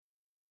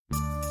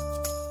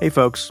Hey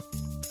folks,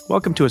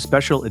 welcome to a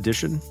special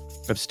edition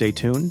of Stay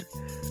Tuned.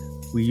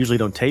 We usually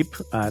don't tape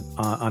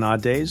on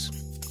odd days.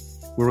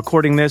 We're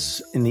recording this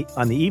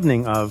on the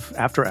evening of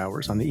after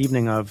hours, on the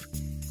evening of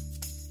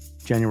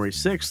January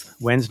 6th,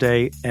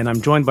 Wednesday, and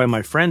I'm joined by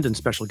my friend and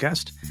special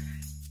guest,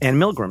 Anne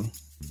Milgram.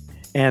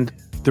 And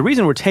the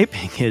reason we're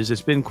taping is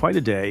it's been quite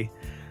a day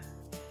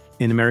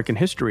in American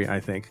history,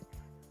 I think.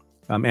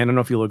 And I don't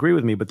know if you'll agree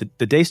with me, but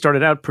the day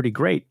started out pretty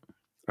great.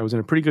 I was in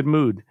a pretty good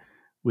mood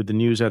with the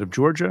news out of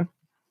Georgia,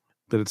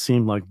 that it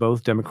seemed like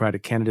both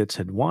Democratic candidates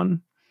had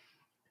won,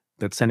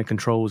 that Senate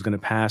control was going to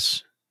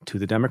pass to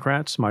the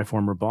Democrats. My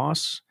former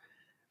boss,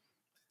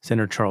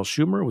 Senator Charles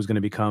Schumer, was going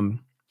to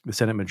become the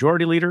Senate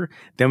Majority Leader.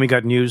 Then we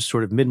got news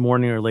sort of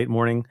mid-morning or late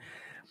morning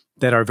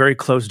that our very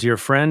close dear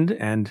friend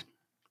and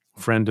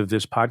friend of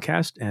this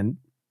podcast and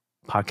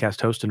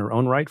podcast host in her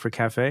own right for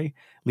Cafe,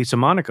 Lisa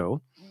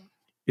Monaco,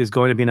 is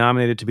going to be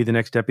nominated to be the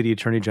next Deputy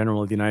Attorney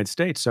General of the United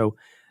States. So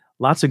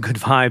lots of good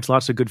vibes,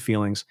 lots of good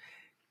feelings.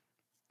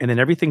 And then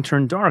everything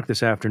turned dark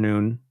this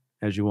afternoon,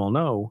 as you all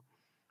know,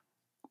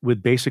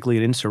 with basically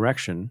an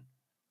insurrection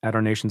at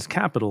our nation's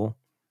capital,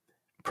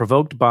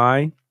 provoked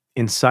by,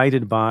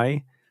 incited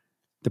by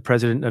the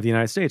President of the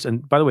United States.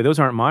 And by the way, those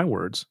aren't my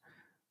words.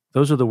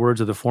 Those are the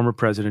words of the former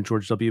President,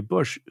 George W.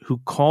 Bush, who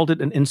called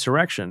it an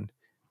insurrection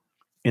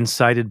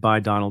incited by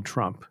Donald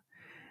Trump.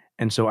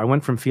 And so I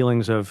went from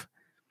feelings of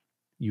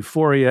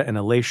euphoria and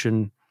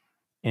elation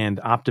and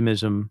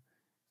optimism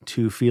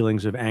to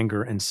feelings of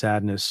anger and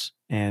sadness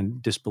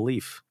and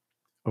disbelief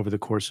over the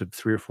course of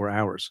 3 or 4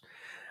 hours.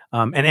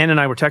 And Ann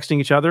and I were texting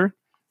each other,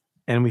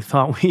 and we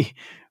thought we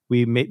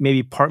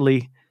maybe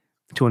partly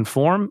to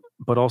inform,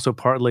 but also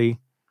partly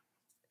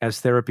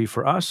as therapy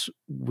for us,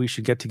 we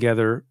should get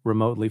together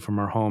remotely from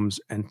our homes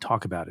and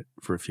talk about it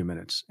for a few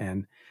minutes.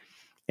 And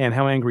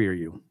how angry are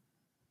you?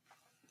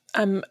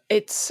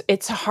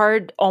 It's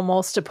hard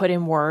almost to put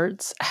in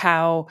words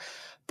how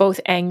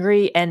both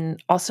angry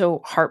and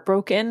also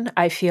heartbroken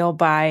I feel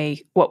by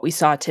what we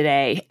saw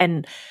today.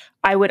 And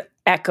I would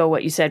echo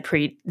what you said,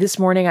 Preet. This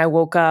morning I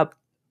woke up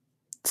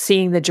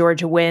seeing the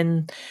Georgia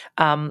win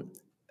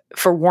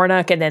for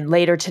Warnock, and then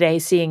later today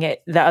seeing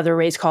the other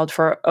race called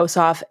for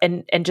Ossoff,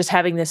 and just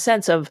having this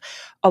sense of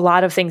a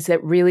lot of things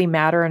that really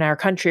matter in our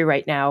country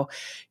right now,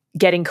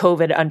 getting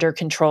COVID under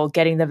control,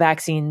 getting the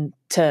vaccine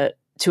to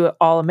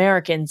all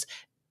Americans.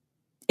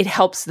 It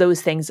helps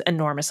those things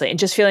enormously, and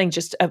just feeling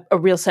just a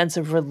real sense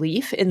of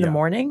relief in the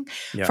morning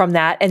from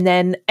that. And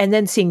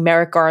then seeing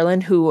Merrick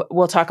Garland, who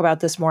we'll talk about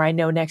this more, I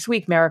know, next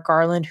week, Merrick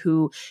Garland,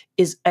 who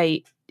is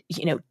a,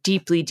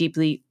 deeply,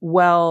 deeply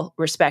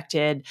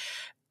well-respected,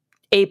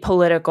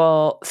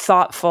 apolitical,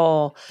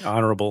 thoughtful,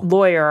 honorable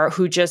lawyer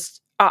who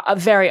just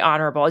very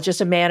honorable,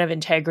 just a man of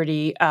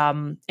integrity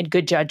and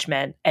good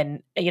judgment.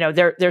 And,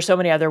 there's so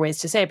many other ways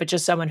to say it, but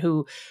just someone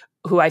who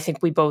I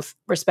think we both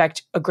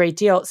respect a great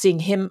deal, seeing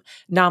him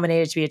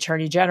nominated to be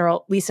Attorney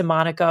General, Lisa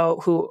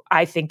Monaco, who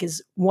I think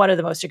is one of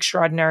the most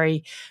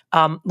extraordinary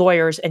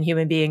lawyers and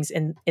human beings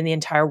in the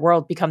entire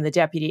world, become the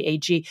Deputy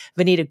AG,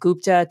 Vanita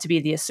Gupta to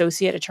be the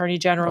Associate Attorney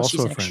General. Also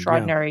She's an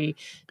extraordinary...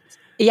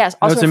 Yes,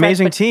 also it's an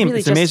amazing team. Really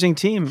it's an amazing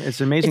team.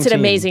 It's an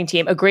amazing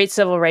team. A great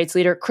civil rights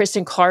leader.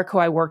 Kristen Clark, who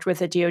I worked with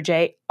at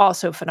DOJ,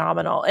 also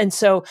phenomenal. And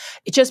so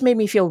it just made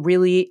me feel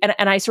really, and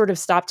I sort of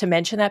stopped to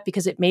mention that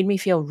because it made me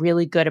feel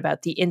really good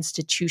about the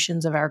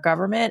institutions of our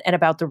government and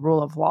about the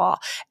rule of law.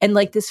 And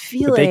like this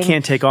feeling. But they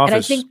can't take office. And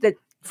I think that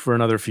for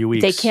another few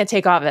weeks. They can't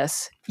take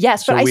office.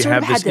 Yes, so but I we sort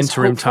have of had this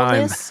interim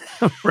time.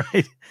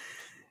 Right.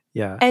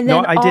 Yeah. And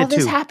then all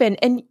this happened.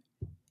 And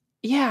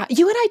yeah,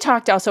 you and I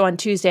talked also on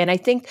Tuesday, and I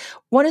think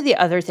one of the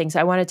other things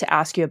I wanted to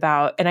ask you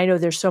about, and I know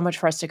there's so much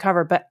for us to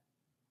cover, but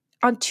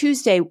on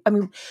Tuesday,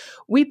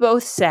 we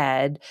both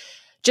said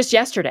just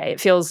yesterday, it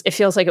feels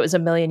like it was a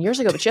million years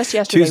ago, but just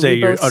yesterday, Tuesday,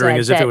 you're uttering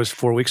as if it was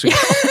 4 weeks ago.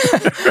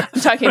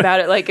 I'm talking about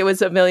it like it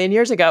was a million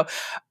years ago,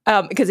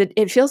 because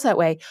it feels that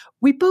way.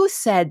 We both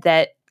said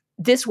that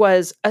this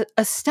was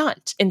a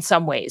stunt in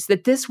some ways,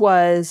 that this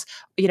was,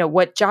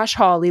 what Josh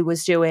Hawley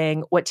was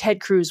doing, what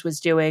Ted Cruz was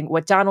doing,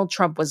 what Donald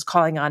Trump was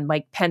calling on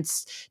Mike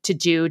Pence to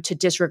do to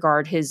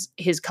disregard his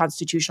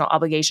constitutional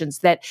obligations,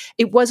 that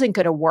it wasn't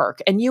going to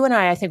work. And you and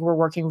I think, were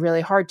working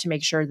really hard to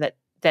make sure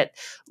that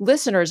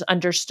listeners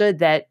understood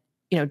that,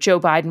 Joe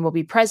Biden will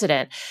be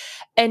president.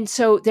 And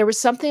so there was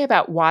something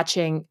about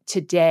watching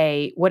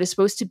today what is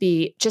supposed to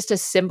be just a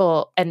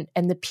symbol and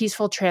the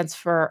peaceful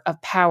transfer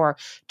of power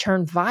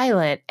turn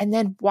violent, and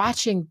then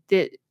watching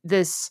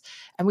this,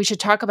 and we should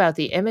talk about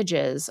the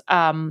images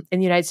in the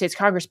United States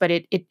Congress, but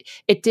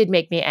it did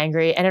make me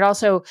angry. And it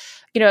also,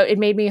 it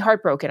made me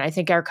heartbroken. I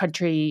think our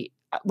country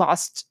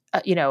lost,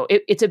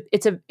 it's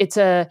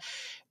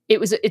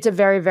a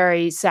very,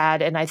 very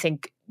sad and I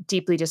think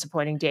deeply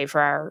disappointing day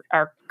for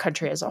our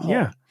country as a whole.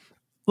 Yeah.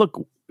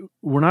 Look,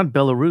 we're not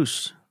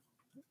Belarus.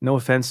 No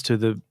offense to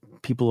the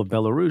people of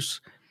Belarus.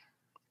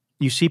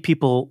 You see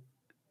people,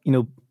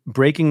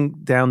 breaking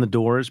down the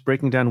doors,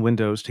 breaking down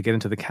windows to get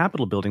into the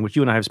Capitol building, which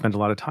you and I have spent a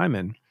lot of time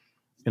in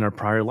our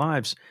prior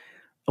lives.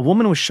 A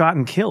woman was shot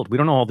and killed. We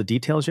don't know all the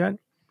details yet,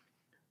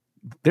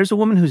 there's a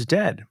woman who's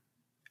dead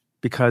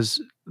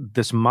because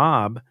this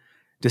mob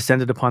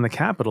descended upon the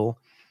Capitol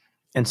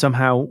and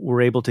somehow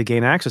were able to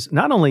gain access,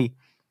 not only,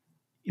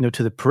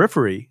 to the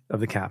periphery of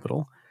the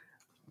Capitol,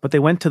 but they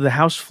went to the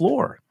House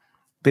floor.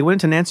 They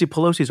went into Nancy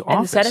Pelosi's office.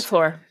 And the Senate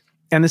floor.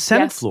 And the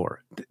Senate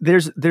floor.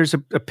 There's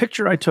a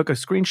picture a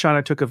screenshot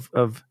I took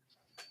of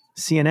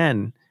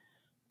CNN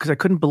because I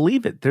couldn't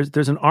believe it.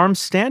 There's an armed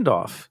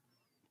standoff.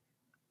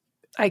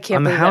 I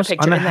can't believe that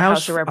picture in the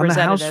House of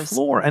Representatives. On the House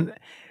floor.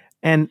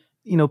 And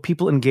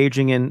people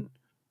engaging in,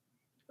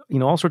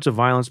 all sorts of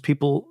violence,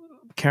 people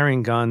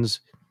carrying guns,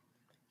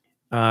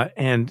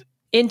 and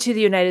into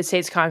the United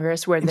States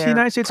Congress, where they're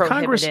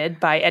prohibited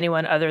by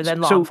anyone other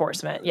than law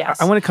enforcement.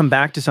 Yes. I want to come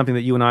back to something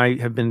that you and I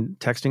have been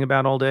texting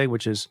about all day,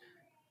 which is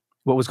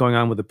what was going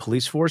on with the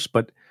police force.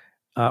 But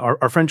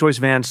our friend Joyce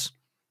Vance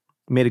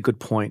made a good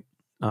point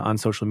on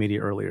social media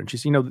earlier. And she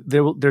said,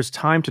 there's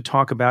time to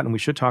talk about, and we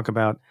should talk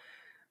about,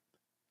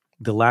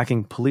 the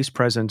lacking police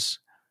presence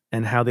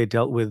and how they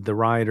dealt with the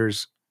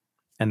rioters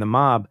and the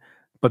mob.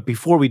 But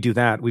before we do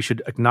that, we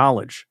should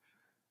acknowledge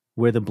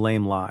where the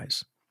blame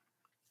lies.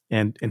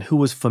 And who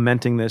was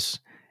fomenting this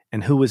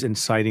and who was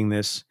inciting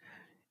this.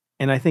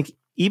 And I think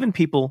even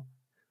people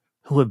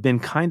who have been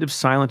kind of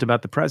silent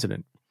about the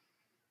president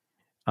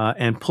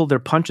and pulled their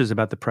punches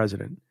about the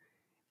president,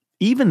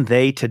 even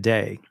they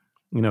today,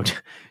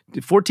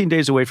 14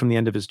 days away from the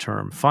end of his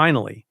term,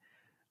 finally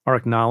are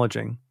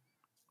acknowledging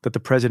that the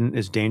president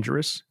is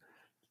dangerous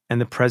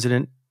and the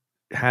president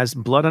has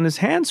blood on his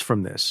hands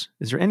from this.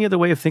 Is there any other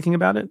way of thinking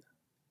about it?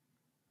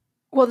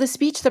 Well, the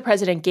speech the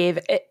president gave,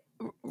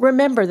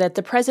 remember that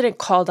the president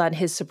called on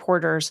his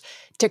supporters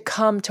to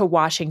come to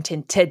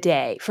Washington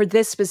today for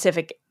this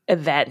specific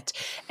event.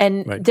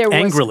 And there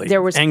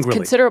was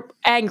considerable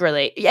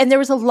angrily. And there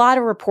was a lot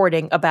of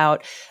reporting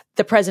about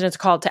the president's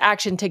call to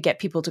action to get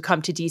people to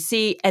come to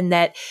DC, and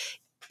that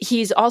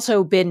he's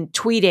also been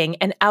tweeting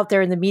and out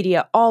there in the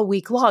media all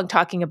week long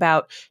talking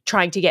about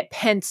trying to get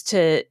Pence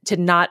to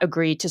not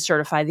agree to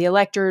certify the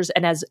electors.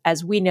 And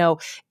as we know,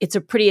 it's a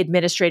pretty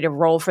administrative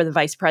role for the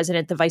vice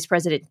president. The vice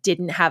president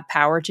didn't have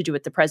power to do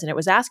what the president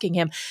was asking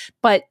him,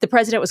 but the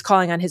president was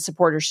calling on his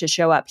supporters to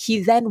show up.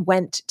 He then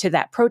went to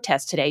that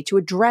protest today to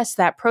address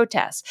that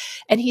protest.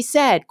 And he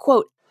said,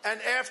 quote,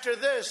 "And after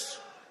this,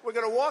 we're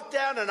going to walk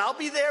down, and I'll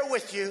be there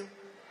with you.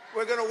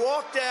 We're going to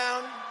walk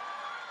down.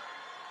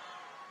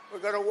 We're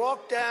going to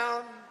walk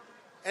down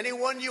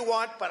anyone you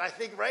want, but I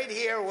think right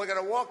here we're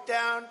going to walk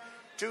down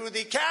to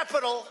the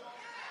Capitol,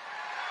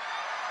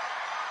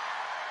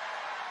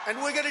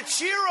 and we're going to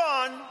cheer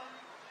on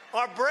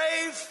our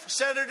brave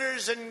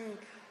senators and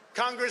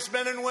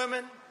congressmen and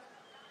women,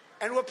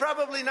 and we're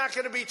probably not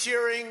going to be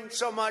cheering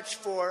so much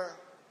for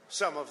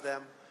some of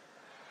them,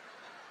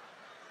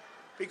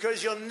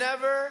 because you'll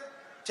never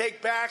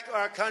take back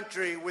our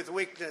country with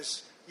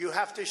weakness. You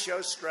have to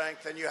show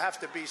strength, and you have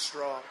to be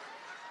strong."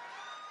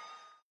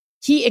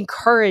 He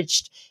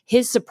encouraged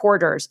his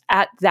supporters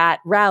at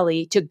that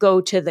rally to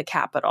go to the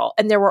Capitol.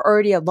 And there were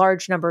already a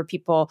large number of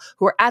people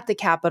who were at the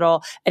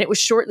Capitol. And it was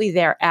shortly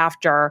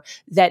thereafter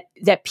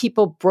that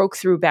people broke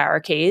through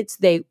barricades.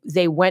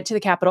 They went to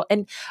the Capitol.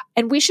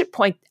 And we should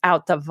point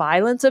out the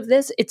violence of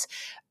this. It's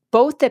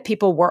both that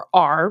people were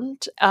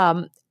armed,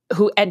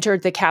 who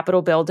entered the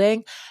Capitol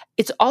building.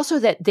 It's also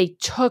that they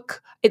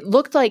took, it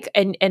looked like,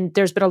 and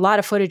there's been a lot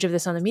of footage of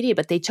this on the media,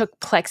 but they took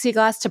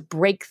plexiglass to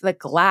break the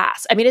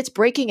glass. I mean, it's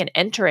breaking and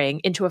entering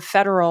into a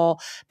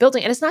federal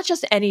building. And it's not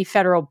just any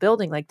federal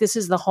building. Like, this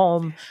is the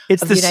home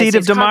of the seat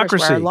of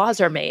democracy, where our laws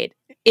are made.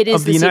 It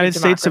is the United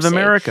States of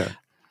America.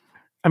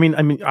 I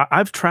mean,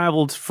 I've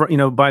traveled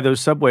by those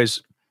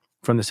subways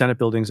from the Senate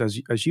buildings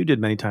as you did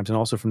many times, and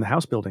also from the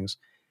House buildings.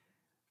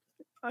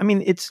 I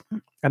mean,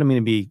 I don't mean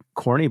to be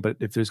corny, but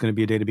if there's going to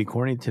be a day to be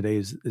corny, today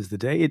is the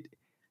day.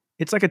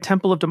 It's like a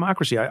temple of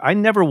democracy. I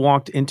never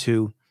walked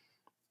into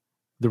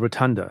the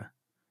rotunda,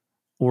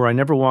 or I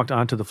never walked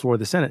onto the floor of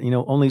the Senate.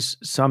 Only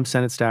some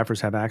Senate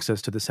staffers have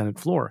access to the Senate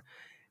floor.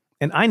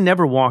 And I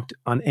never walked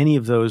on any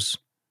of those.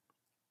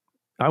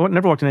 I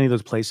never walked in any of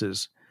those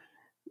places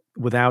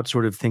without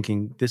sort of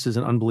thinking, this is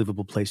an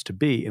unbelievable place to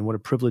be, and what a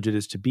privilege it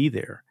is to be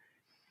there.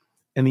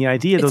 And the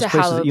idea of those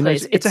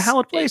places, it's a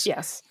hallowed place.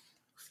 Yes.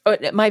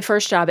 My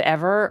first job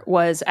ever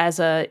was as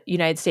a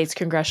United States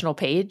congressional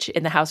page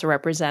in the House of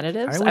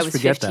Representatives. I was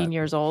 15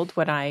 years old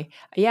when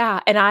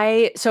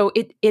so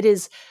it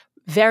is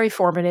very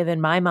formative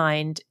in my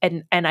mind.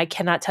 And I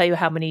cannot tell you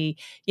how many,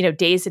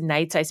 days and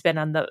nights I spent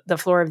on the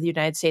floor of the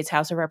United States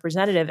House of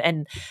Representatives.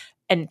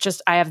 And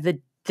just, I have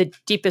the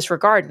deepest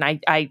regard. And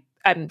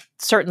I'm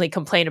certainly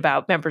complain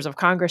about members of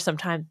Congress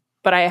sometimes,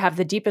 but I have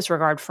the deepest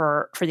regard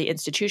for the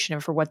institution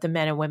and for what the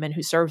men and women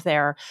who serve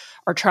there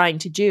are trying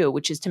to do,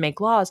 which is to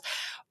make laws.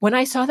 When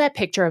I saw that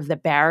picture of the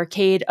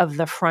barricade of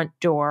the front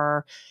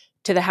door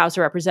to the House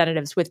of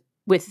Representatives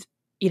with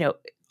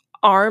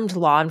armed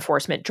law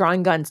enforcement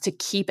drawing guns to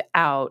keep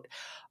out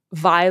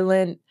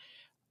violent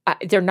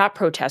they're not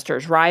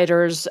protesters,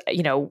 rioters,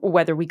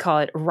 whether we call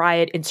it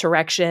riot,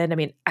 insurrection. I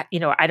mean,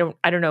 I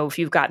don't know if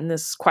you've gotten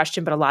this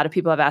question, but a lot of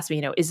people have asked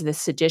me, is this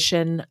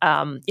sedition,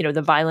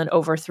 the violent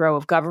overthrow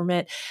of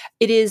government?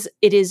 It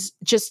is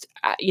just,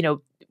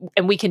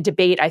 and we can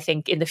debate, I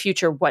think, in the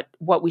future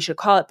what we should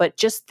call it. But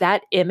just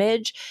that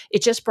image,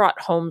 it just brought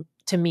home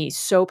to me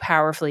so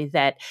powerfully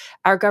that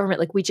our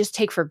government, we just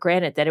take for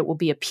granted that it will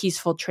be a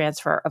peaceful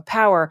transfer of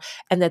power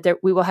and that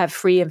we will have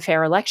free and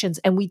fair elections.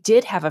 And we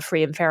did have a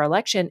free and fair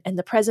election. And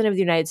the president of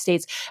the United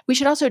States, we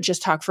should also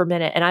just talk for a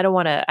minute. And I don't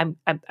want to,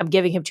 I'm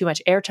giving him too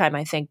much airtime,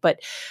 I think.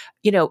 But,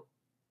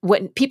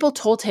 when people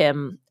told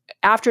him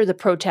after the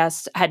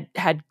protests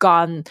had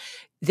gone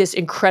this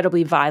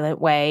incredibly violent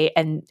way,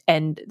 and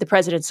the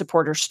president's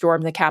supporters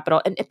stormed the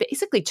Capitol and it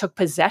basically took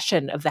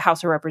possession of the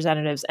House of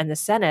Representatives and the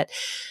Senate,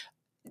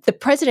 the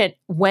president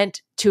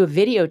went to a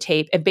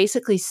videotape and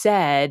basically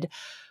said,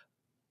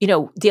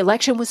 the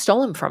election was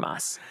stolen from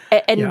us.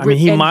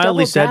 He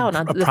mildly said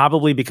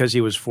probably because he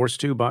was forced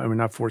to, but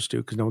not forced to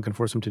because no one can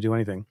force him to do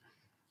anything,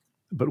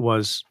 but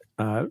was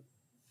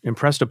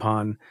impressed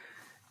upon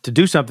to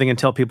do something and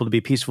tell people to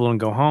be peaceful and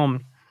go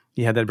home.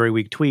 He had that very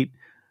weak tweet,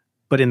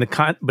 but in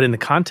the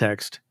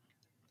context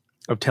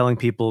of telling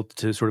people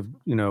to sort of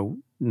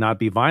not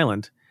be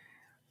violent,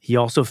 he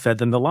also fed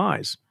them the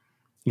lies.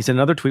 He said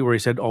another tweet where he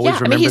said, always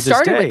remember this day. He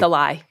started with the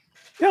lie.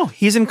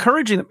 He's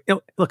encouraging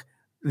them. Look,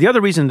 the other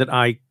reason that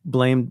I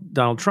blame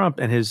Donald Trump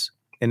and his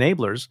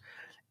enablers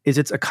is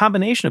it's a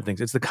combination of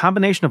things. It's the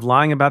combination of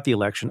lying about the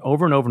election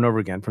over and over and over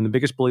again from the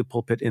biggest bully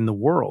pulpit in the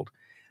world,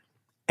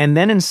 and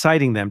then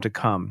inciting them to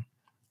come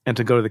and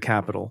to go to the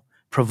Capitol,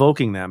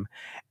 provoking them.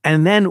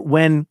 And then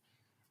when,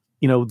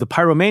 the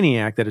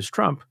pyromaniac that is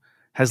Trump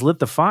has lit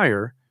the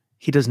fire,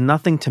 he does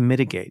nothing to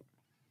mitigate.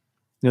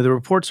 The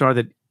reports are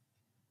that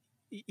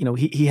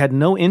he had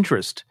no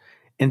interest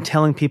in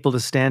telling people to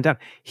stand down.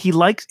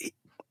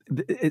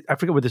 I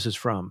forget where this is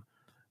from,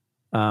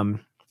 and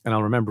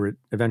I'll remember it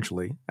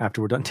eventually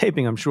after we're done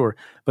taping, I'm sure.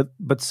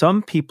 But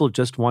some people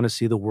just want to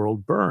see the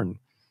world burn,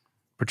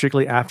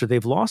 particularly after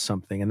they've lost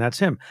something, and that's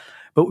him.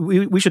 But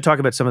we should talk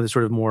about some of the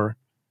sort of more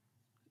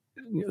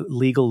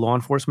legal law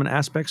enforcement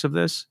aspects of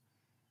this.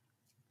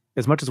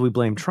 As much as we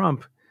blame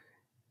Trump,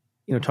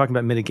 talking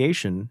about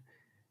mitigation,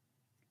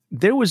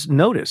 there was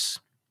notice.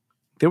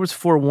 There was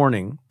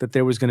forewarning that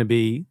there was going to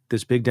be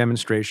this big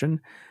demonstration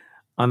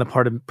on the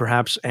part of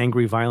perhaps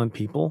angry, violent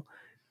people.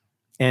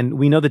 And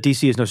we know that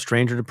DC is no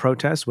stranger to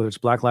protests, whether it's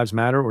Black Lives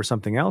Matter or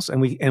something else.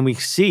 And we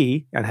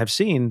see and have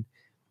seen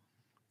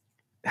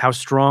how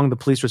strong the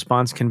police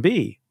response can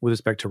be with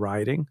respect to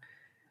rioting.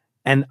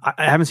 And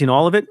I haven't seen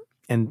all of it,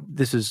 and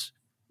this is,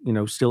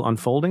 still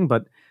unfolding.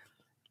 But,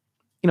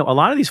 a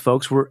lot of these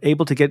folks were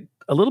able to get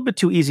a little bit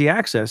too easy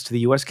access to the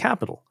U.S.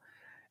 Capitol.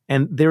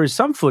 And there is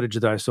some footage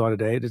that I saw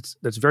today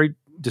that's very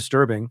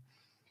disturbing,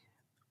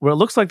 where it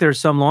looks like there are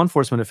some law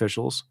enforcement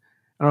officials,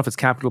 I don't know if it's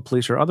Capitol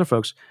Police or other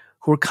folks,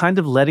 who are kind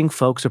of letting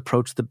folks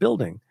approach the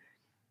building.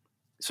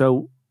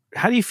 So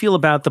how do you feel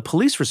about the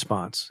police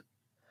response?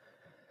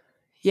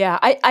 Yeah,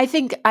 I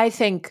think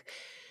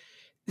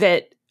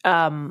that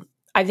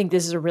I think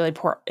this is a really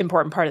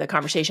important part of the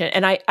conversation.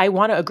 And I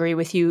want to agree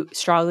with you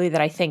strongly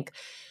that I think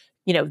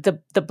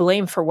the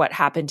blame for what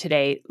happened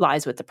today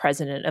lies with the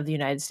president of the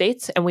United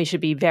States. And we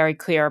should be very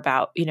clear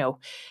about,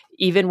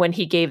 even when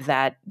he gave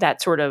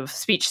that sort of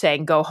speech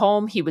saying, go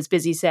home, he was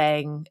busy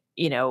saying,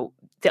 the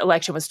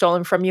election was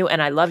stolen from you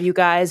and I love you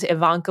guys.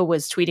 Ivanka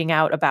was tweeting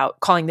out about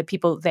calling the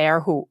people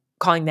there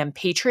calling them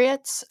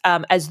patriots,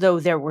 as though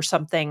there were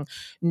something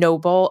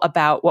noble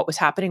about what was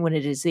happening when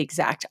it is the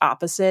exact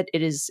opposite.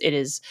 It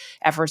is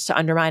efforts to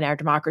undermine our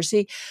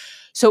democracy.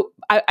 So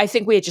I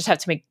think we just have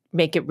to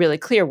make it really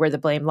clear where the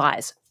blame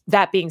lies.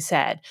 That being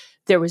said,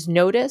 there was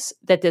notice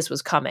that this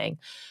was coming.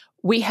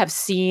 We have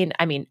seen,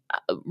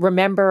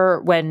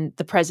 remember when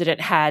the president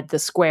had the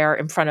square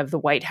in front of the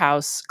White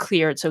House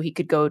cleared so he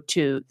could go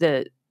to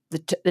the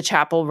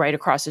chapel right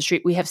across the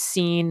street? We have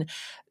seen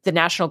the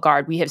National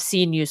Guard. We have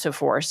seen use of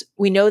force.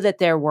 We know that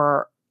there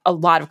were a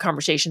lot of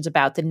conversations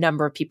about the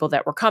number of people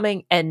that were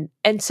coming and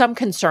some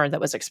concern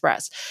that was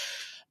expressed.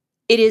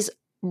 It is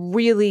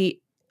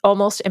really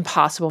almost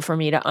impossible for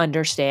me to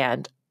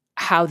understand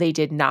how they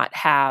did not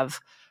have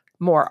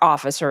more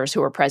officers who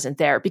were present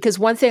there. Because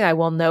one thing I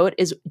will note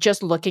is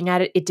just looking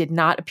at it, it did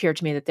not appear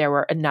to me that there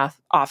were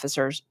enough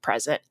officers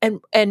present.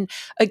 And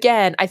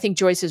again, I think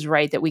Joyce is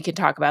right that we can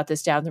talk about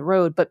this down the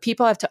road, but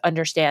people have to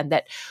understand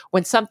that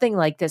when something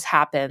like this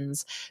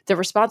happens, the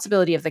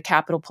responsibility of the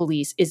Capitol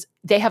Police is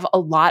they have a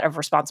lot of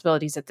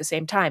responsibilities at the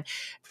same time.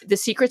 The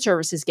Secret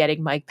Service is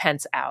getting Mike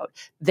Pence out.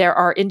 There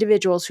are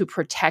individuals who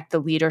protect the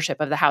leadership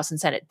of the House and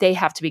Senate. They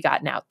have to be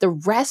gotten out. The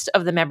rest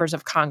of the members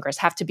of Congress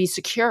have to be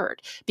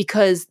secured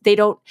because they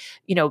don't,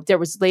 there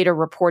was later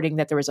reporting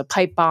that there was a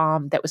pipe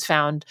bomb that was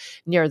found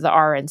near the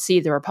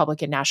RNC, the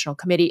Republican National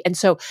Committee. And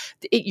so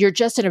you're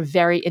just in a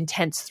very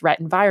intense threat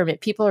environment.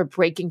 People are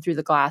breaking through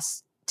the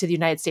glass to the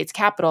United States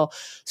Capitol,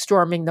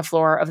 storming the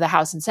floor of the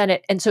House and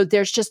Senate. And so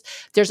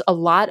there's a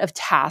lot of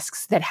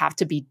tasks that have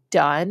to be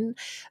done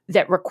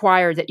that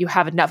require that you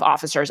have enough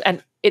officers.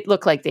 And it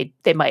looked like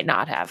they might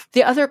not have.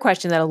 The other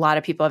question that a lot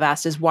of people have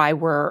asked is why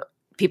were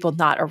people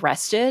not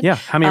arrested? Yeah,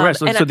 how many arrests?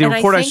 So the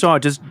report I saw,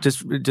 just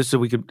so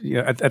we could,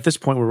 at this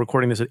point, we're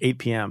recording this at 8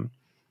 p.m.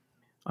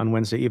 on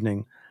Wednesday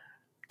evening,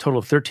 total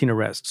of 13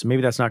 arrests.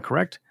 Maybe that's not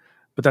correct,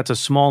 but that's a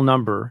small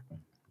number,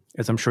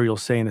 as I'm sure you'll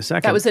say in a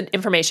second. That was an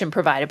information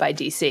provided by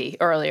DC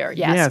earlier,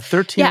 yes. Yeah,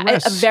 13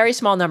 arrests. A very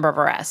small number of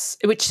arrests,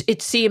 which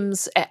it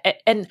seems,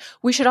 and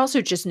we should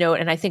also just note,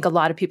 and I think a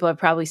lot of people have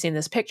probably seen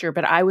this picture,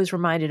 but I was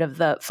reminded of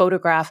the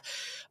photograph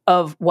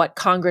of what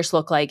Congress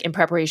looked like in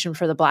preparation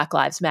for the Black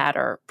Lives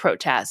Matter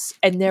protests.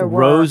 And there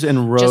were rows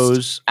and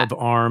rows of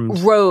armed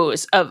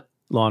rows of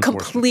law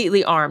enforcement,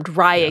 completely armed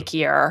riot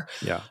gear,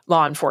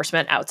 law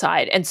enforcement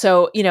outside. And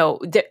so,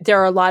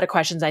 there are a lot of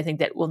questions I think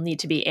that will need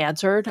to be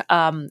answered.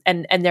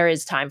 And there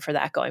is time for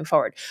that going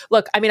forward.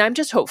 Look, I mean, I'm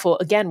just hopeful.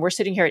 Again, we're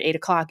sitting here at 8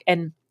 o'clock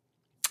and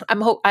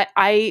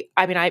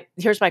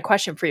here's my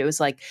question for you is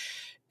like,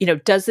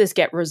 does this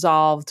get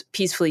resolved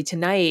peacefully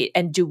tonight?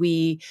 And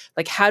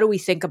how do we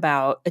think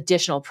about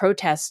additional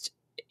protest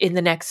in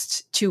the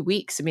next 2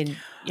 weeks? I mean,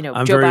 Joe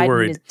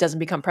Biden doesn't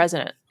become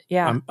president.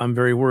 Yeah. I'm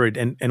very worried.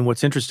 And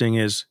what's interesting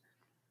is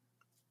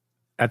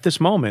at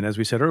this moment, as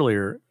we said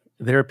earlier,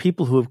 there are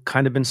people who have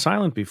kind of been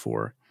silent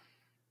before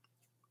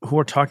who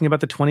are talking about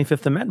the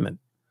 25th Amendment,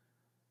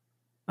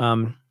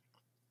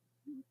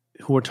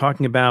 who are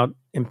talking about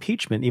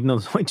impeachment, even though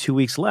there's only 2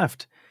 weeks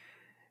left.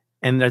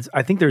 And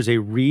I think there's a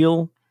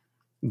real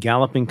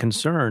galloping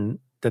concern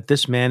that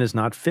this man is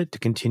not fit to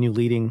continue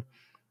leading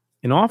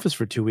in office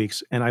for 2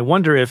 weeks. And I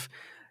wonder if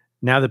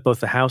now that both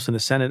the House and the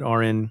Senate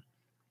are in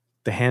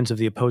the hands of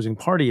the opposing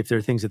party, if there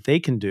are things that they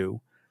can do.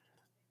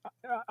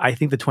 I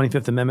think the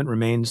 25th Amendment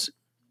remains,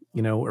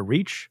 a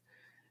reach,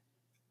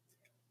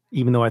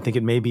 even though I think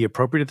it may be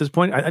appropriate at this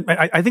point.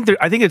 I think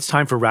it's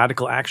time for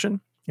radical action.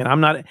 And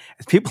I'm not,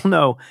 as people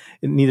know,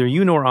 neither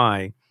you nor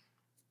I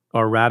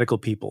are radical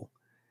people.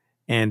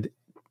 And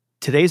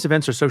today's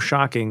events are so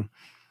shocking,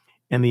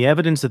 and the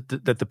evidence that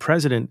the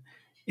president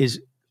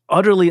is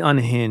utterly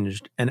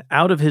unhinged and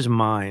out of his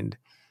mind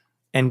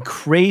and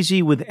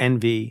crazy with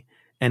envy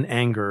and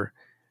anger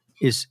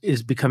is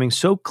becoming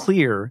so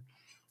clear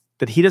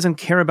that he doesn't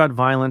care about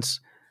violence.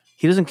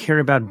 He doesn't care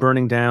about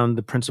burning down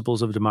the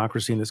principles of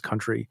democracy in this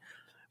country.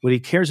 What he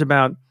cares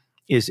about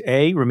is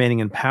A, remaining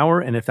in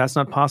power, and if that's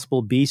not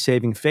possible, B,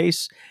 saving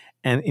face,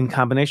 and in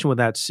combination with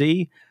that,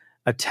 C,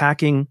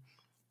 attacking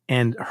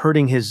and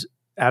hurting his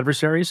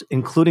adversaries,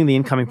 including the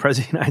incoming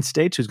president of the United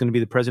States, who's going to be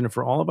the president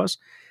for all of us.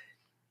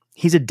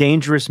 He's a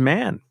dangerous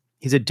man.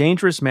 He's a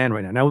dangerous man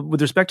right now. Now,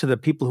 with respect to the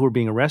people who are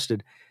being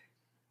arrested,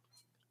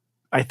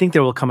 I think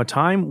there will come a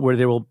time where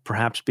there will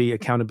perhaps be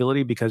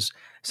accountability because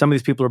some of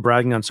these people are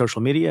bragging on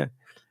social media.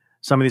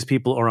 Some of these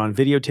people are on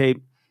videotape.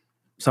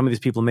 Some of these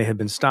people may have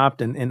been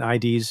stopped and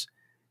IDs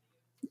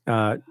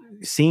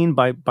seen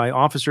by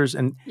officers.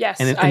 And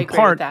yes, and I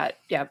agree with that.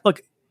 Yeah.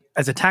 Look,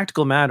 as a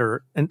tactical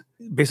matter, and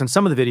based on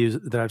some of the videos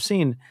that I've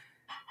seen,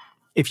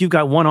 if you've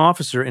got one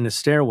officer in a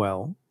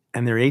stairwell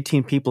and there are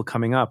 18 people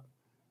coming up,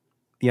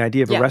 the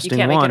idea of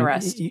arresting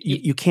one,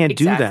 you can't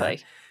do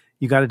that.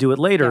 You got to do it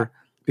later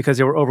because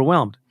they were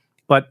overwhelmed.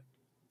 But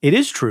it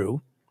is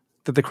true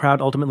that the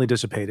crowd ultimately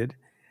dissipated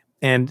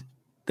and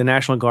the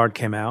National Guard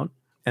came out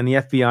and the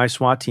FBI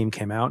SWAT team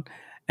came out.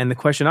 And the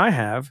question I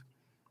have,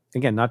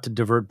 again, not to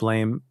divert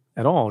blame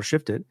at all,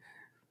 shift it,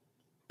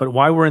 but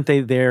why weren't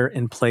they there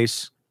in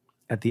place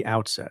at the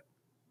outset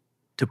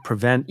to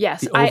prevent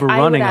the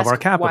overrunning of our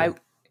Capitol?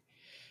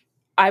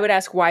 I would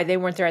ask why they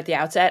weren't there at the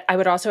outset. I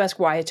would also ask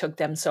why it took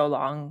them so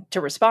long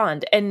to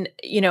respond. And,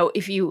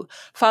 if you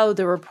follow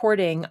the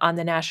reporting on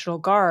the National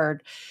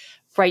Guard,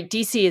 right,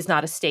 DC is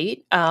not a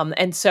state.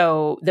 And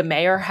so the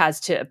mayor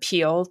has to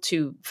appeal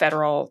to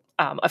federal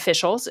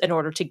officials in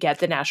order to get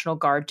the National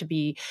Guard to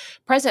be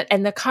present.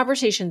 And the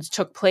conversations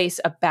took place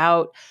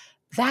about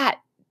that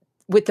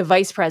with the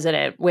vice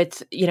president,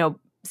 with,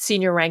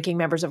 senior ranking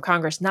members of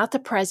Congress, not the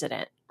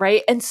president,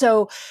 right? And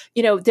so,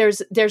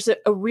 there's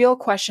a real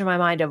question in my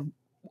mind of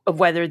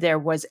whether there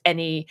was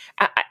any,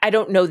 I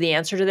don't know the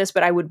answer to this,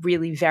 but I would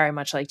really very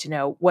much like to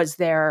know, was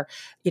there,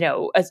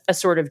 a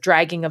sort of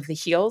dragging of the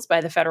heels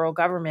by the federal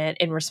government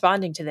in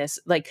responding to this?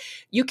 Like,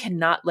 you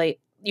cannot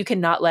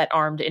let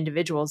armed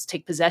individuals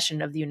take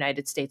possession of the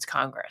United States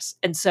Congress.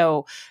 And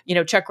so,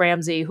 Chuck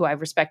Ramsey, who I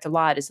respect a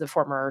lot, is the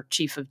former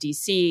chief of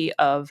DC,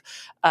 of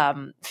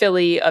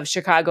Philly, of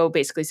Chicago,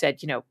 basically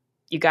said,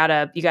 you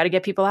gotta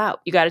get people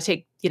out. You gotta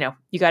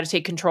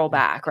take control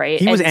back, right?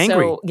 He was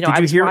angry. So, I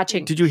was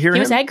watching. Did you hear him? He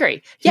was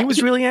angry. Yeah, he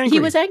was really angry. He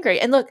was angry.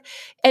 And look,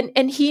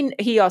 and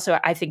he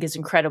also, I think, is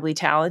incredibly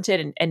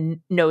talented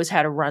and knows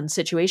how to run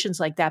situations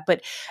like that.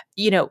 But,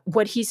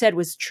 what he said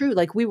was true.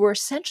 Like, we were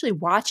essentially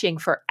watching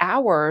for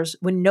hours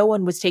when no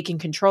one was taking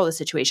control of the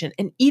situation.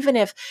 And even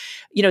if,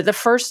 the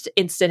first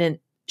incident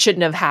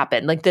shouldn't have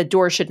happened. Like the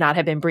door should not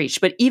have been breached.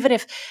 But even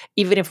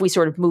if we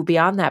sort of move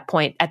beyond that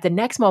point, at the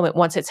next moment,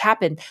 once it's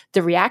happened,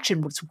 the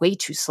reaction was way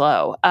too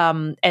slow.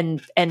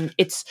 And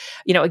it's,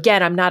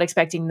 again, I'm not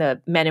expecting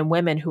the men and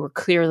women who were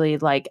clearly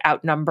like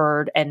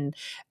outnumbered and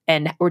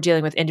we're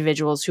dealing with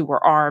individuals who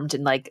were armed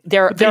and like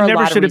there are a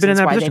lot of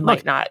reasons why they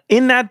might not.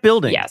 In that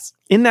building, yes,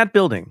 in that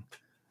building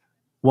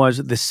was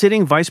the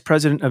sitting vice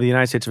president of the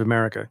United States of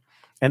America.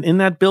 And in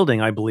that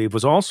building, I believe,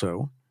 was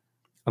also,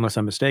 unless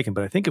I'm mistaken,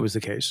 but I think it was the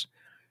case,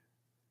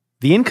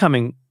 the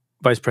incoming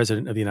vice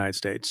president of the United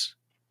States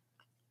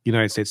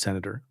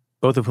senator,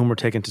 both of whom were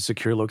taken to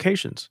secure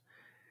locations.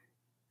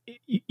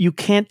 You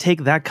can't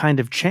take that kind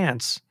of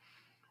chance.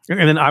 And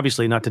then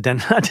obviously not to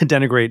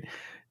denigrate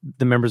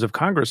the members of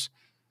Congress,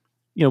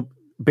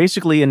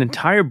 basically an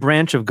entire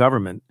branch of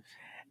government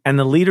and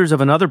the leaders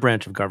of another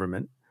branch of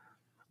government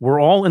were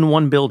all in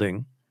one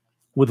building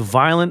with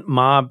violent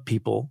mob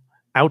people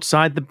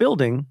outside the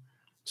building.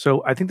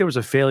 So I think there was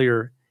a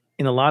failure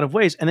in a lot of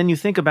ways. And then you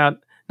think about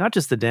not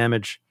just the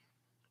damage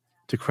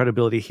to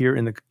credibility here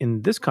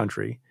in this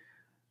country,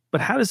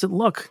 but how does it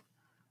look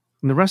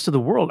in the rest of the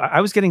world?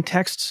 I was getting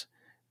texts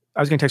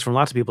from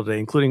lots of people today,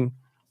 including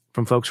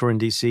from folks who are in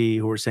DC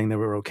who were saying they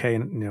were okay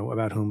and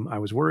about whom I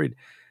was worried.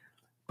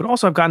 But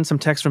also I've gotten some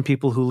texts from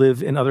people who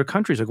live in other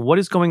countries. Like, what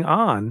is going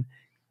on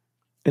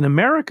in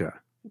America?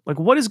 Like,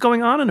 what is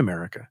going on in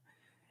America?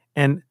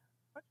 And,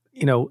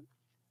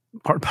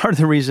 part of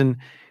the reason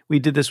we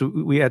did this,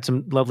 we had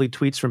some lovely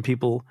tweets from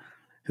people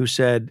who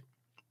said,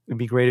 it'd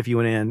be great if you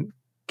and Ann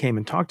came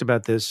and talked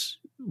about this.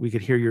 We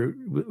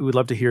would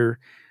love to hear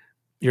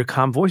your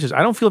calm voices.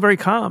 I don't feel very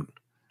calm.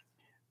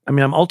 I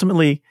mean, I'm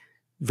ultimately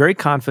very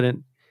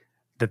confident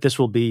that this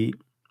will be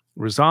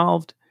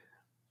resolved,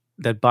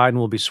 that Biden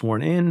will be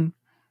sworn in,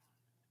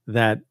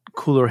 that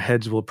cooler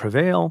heads will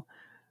prevail.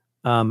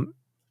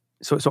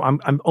 So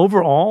I'm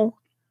overall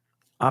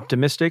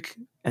optimistic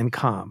and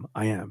calm.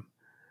 I am.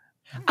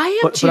 I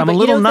am too. But I'm a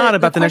little not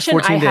about the next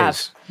 14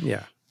 days.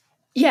 Yeah.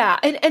 Yeah.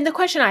 And the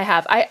question I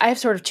have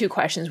sort of two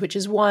questions, which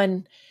is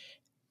one,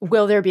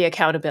 will there be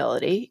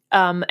accountability?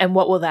 And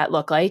what will that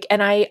look like?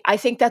 And I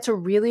think that's a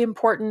really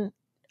important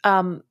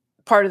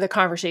part of the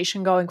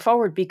conversation going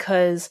forward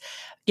because,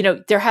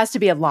 there has to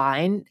be a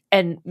line.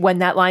 And when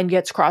that line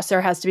gets crossed,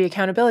 there has to be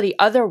accountability.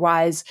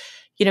 Otherwise,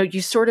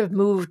 you sort of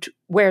moved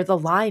where the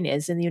line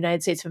is in the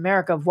United States of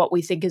America of what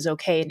we think is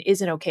okay and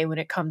isn't okay when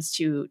it comes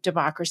to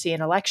democracy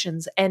and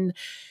elections. And,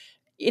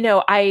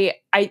 I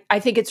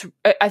think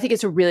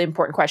it's a really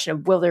important question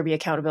of will there be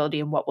accountability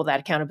and what will that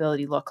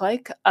accountability look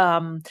like?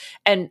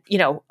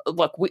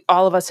 Look,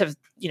 all of us have,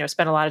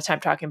 spent a lot of time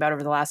talking about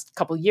over the last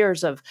couple of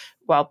years of,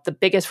 well, the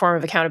biggest form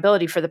of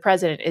accountability for the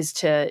president is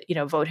to,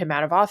 vote him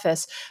out of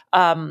office.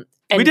 And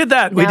we did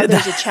that. Now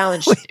there's a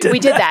challenge. We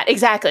did that.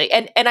 Exactly.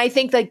 And I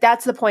think like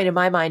that's the point in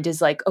my mind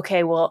is like,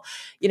 okay, well,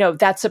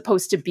 that's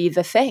supposed to be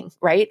the thing,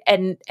 right?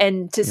 And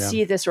to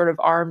see this sort of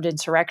armed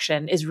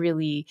insurrection is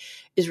really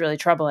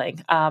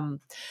troubling.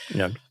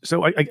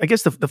 So I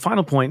guess the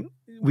final point,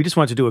 we just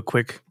wanted to do a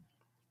quick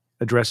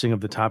addressing of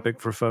the topic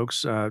for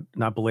folks,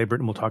 not belabor it,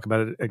 and we'll talk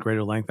about it at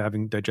greater length,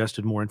 having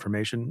digested more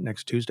information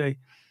next Tuesday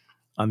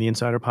on the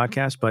Insider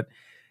podcast. But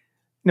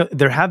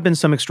there have been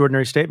some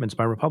extraordinary statements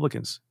by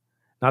Republicans,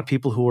 not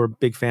people who are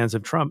big fans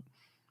of Trump,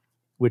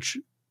 which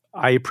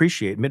I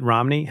appreciate. Mitt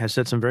Romney has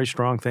said some very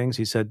strong things.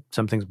 He said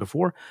some things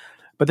before.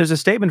 But there's a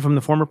statement from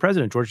the former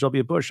president, George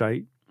W. Bush.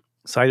 I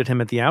cited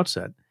him at the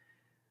outset.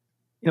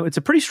 It's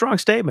a pretty strong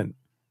statement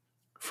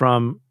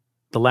from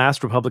the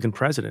last Republican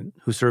president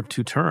who served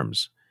 2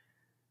 terms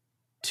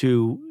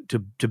to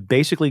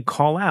basically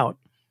call out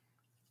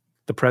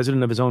the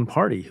president of his own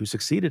party who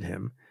succeeded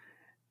him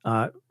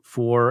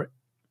for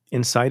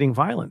inciting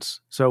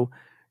violence. So,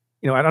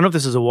 I don't know if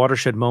this is a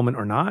watershed moment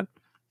or not.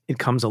 It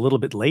comes a little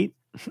bit late,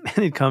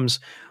 and it comes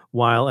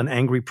while an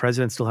angry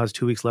president still has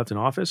 2 weeks left in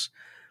office.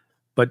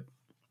 But,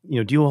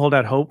 do you hold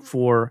out hope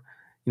for,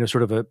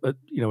 sort of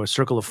a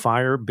circle of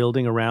fire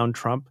building around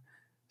Trump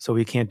so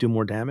he can't do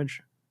more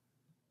damage?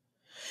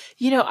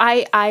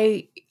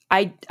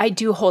 I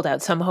do hold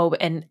out some hope,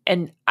 and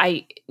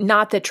I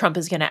not that Trump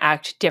is going to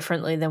act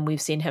differently than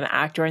we've seen him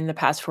act during the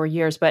past 4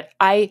 years, but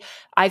I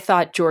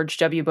thought George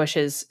W.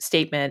 Bush's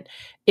statement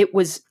it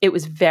was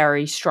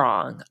very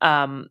strong,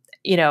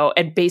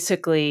 and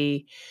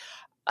basically,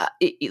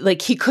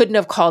 like he couldn't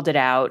have called it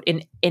out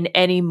in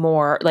any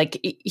more. Like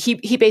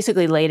he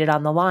basically laid it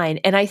on the line,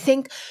 and I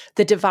think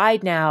the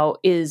divide now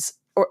is,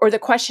 or the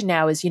question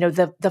now is,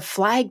 the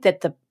flag that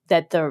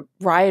the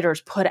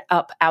rioters put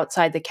up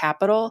outside the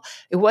Capitol,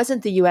 it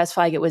wasn't the U.S.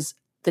 flag, it was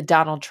the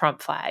Donald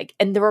Trump flag.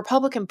 And the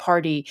Republican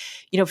Party,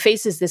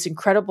 faces this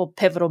incredible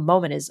pivotal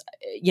moment is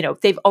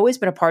they've always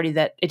been a party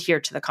that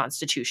adhered to the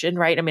Constitution,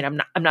 right? I mean,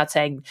 I'm not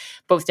saying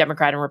both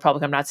Democrat and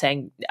Republican.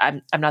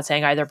 I'm not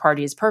saying either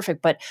party is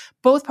perfect, but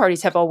both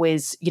parties have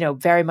always,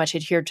 very much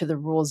adhered to the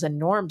rules and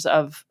norms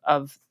of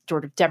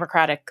sort of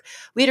democratic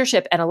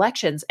leadership and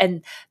elections.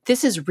 And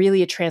this is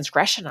really a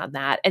transgression on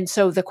that. And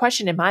so the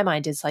question in my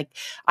mind is, like,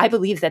 I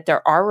believe that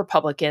there are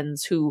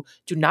Republicans who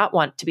do not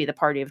want to be the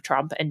party of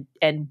Trump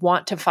and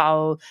want to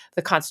follow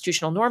the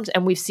constitutional norms.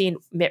 And we've seen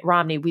Mitt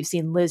Romney, we've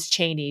seen Liz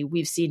Cheney,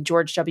 we've seen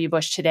George W.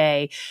 Bush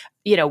today.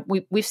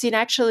 We've seen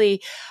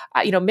actually,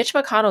 Mitch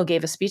McConnell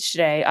gave a speech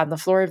today on the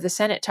floor of the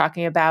Senate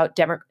talking about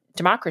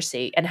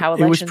democracy and how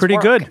elections work. It was pretty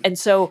good. And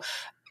so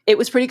it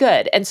was pretty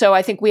good. And so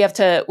I think we have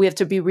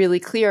to be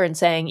really clear in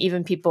saying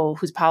even people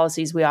whose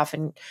policies we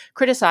often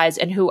criticize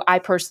and who I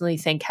personally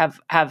think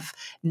have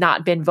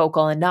not been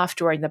vocal enough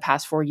during the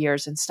past 4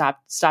 years and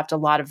stopped a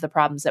lot of the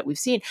problems that we've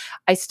seen,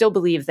 I still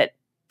believe that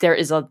there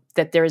is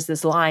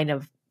this line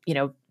of,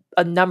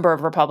 a number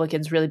of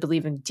Republicans really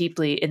believing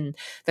deeply in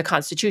the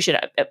Constitution,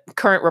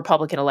 current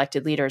Republican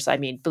elected leaders,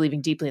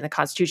 believing deeply in the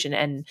Constitution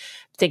and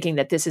thinking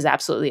that this is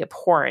absolutely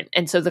abhorrent.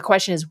 And so the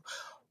question is,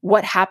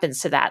 what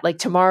happens to that? Like,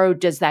 tomorrow,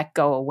 does that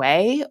go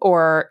away?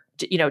 Or,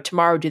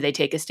 tomorrow, do they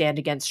take a stand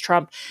against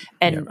Trump?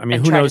 And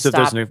who knows if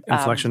there's an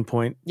inflection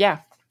point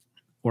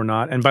or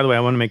not? And by the way, I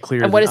want to make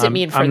clear. And what does it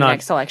mean for the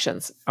next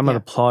elections? I'm not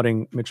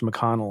applauding Mitch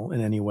McConnell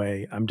in any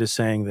way. I'm just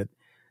saying that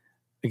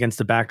against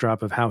the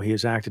backdrop of how he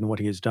has acted and what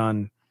he has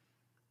done,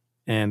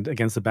 and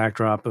against the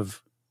backdrop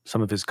of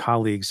some of his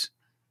colleagues,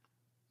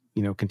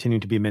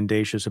 continuing to be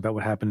mendacious about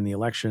what happened in the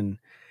election,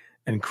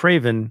 and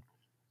Craven,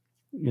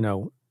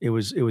 it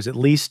was at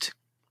least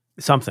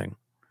something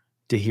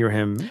to hear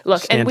him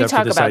stand up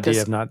for this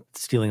idea of not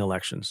stealing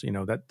elections.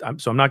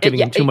 So I'm not giving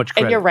him too much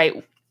credit. And you're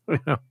right.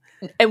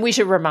 And we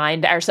should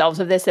remind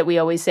ourselves of this, that we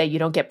always say you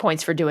don't get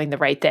points for doing the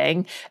right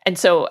thing. And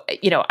so,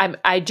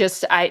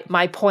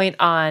 my point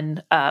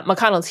on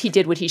McConnell's, he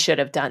did what he should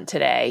have done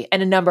today.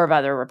 And a number of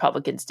other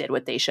Republicans did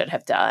what they should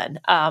have done.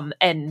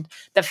 And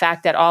the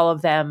fact that all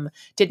of them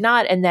did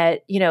not, and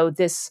that,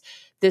 this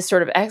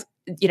sort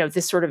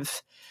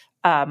of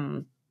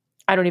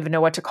I don't even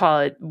know what to call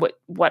it,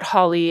 what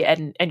Hawley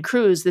and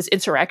Cruz, this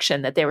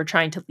insurrection that they were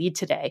trying to lead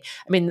today.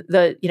 I mean,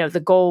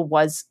 the goal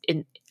was,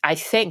 I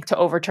think, to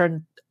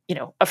overturn,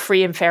 a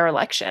free and fair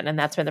election. And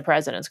that's been the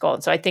president's goal.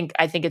 And so I think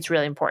it's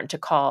really important to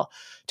call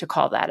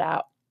that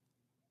out.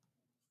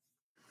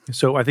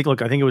 So I think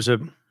it was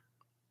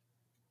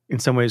in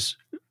some ways,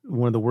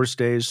 one of the worst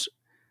days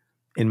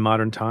in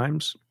modern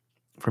times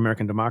for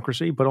American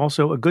democracy, but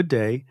also a good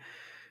day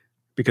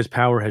because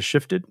power has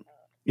shifted.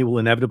 It will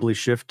inevitably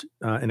shift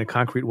in a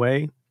concrete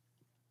way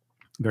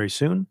very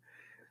soon.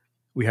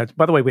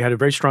 By the way, we had a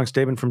very strong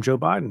statement from Joe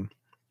Biden,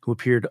 who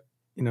appeared,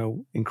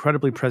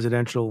 incredibly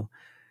presidential,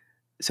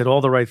 said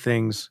all the right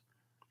things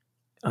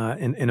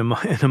in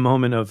a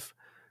moment of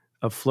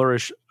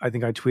flourish. I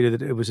think I tweeted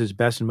that it was his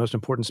best and most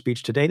important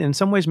speech to date. And in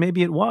some ways,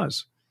 maybe it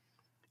was.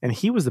 And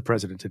he was the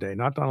president today,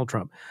 not Donald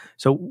Trump.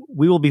 So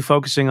we will be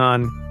focusing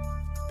on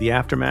the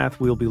aftermath.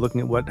 We will be looking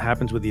at what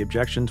happens with the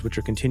objections, which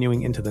are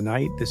continuing into the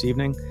night this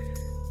evening.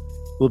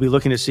 We'll be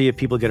looking to see if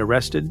people get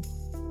arrested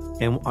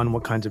and on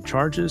what kinds of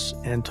charges,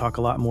 and talk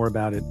a lot more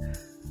about it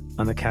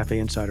on the Cafe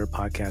Insider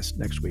podcast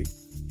next week.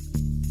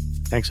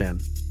 Thanks, Ann.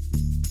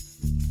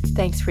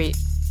 Thanks, Preet.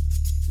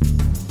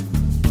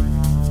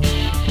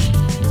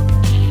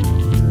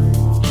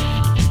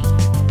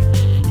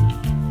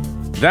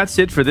 That's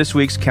it for this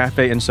week's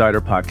Cafe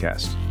Insider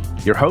podcast.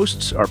 Your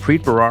hosts are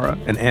Preet Bharara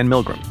and Ann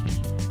Milgram.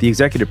 The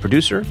executive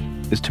producer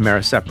is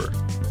Tamara Sepper.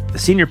 The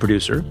senior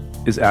producer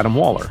is Adam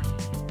Waller.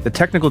 The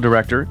technical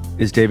director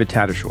is David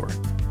Tadashore.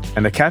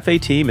 And the Cafe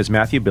team is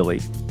Matthew Billy,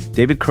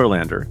 David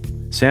Kurlander,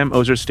 Sam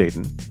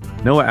Ozer-Staten,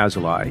 Noah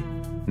Azulai,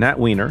 Nat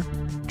Weiner,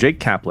 Jake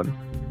Kaplan,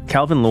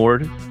 Calvin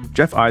Lord,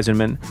 Jeff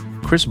Eisenman,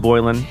 Chris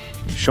Boylan,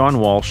 Sean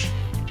Walsh,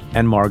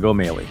 and Margot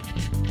Maley.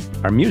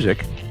 Our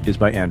music is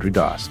by Andrew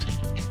Dost.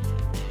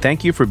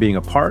 Thank you for being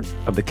a part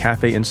of the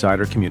Cafe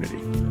Insider community.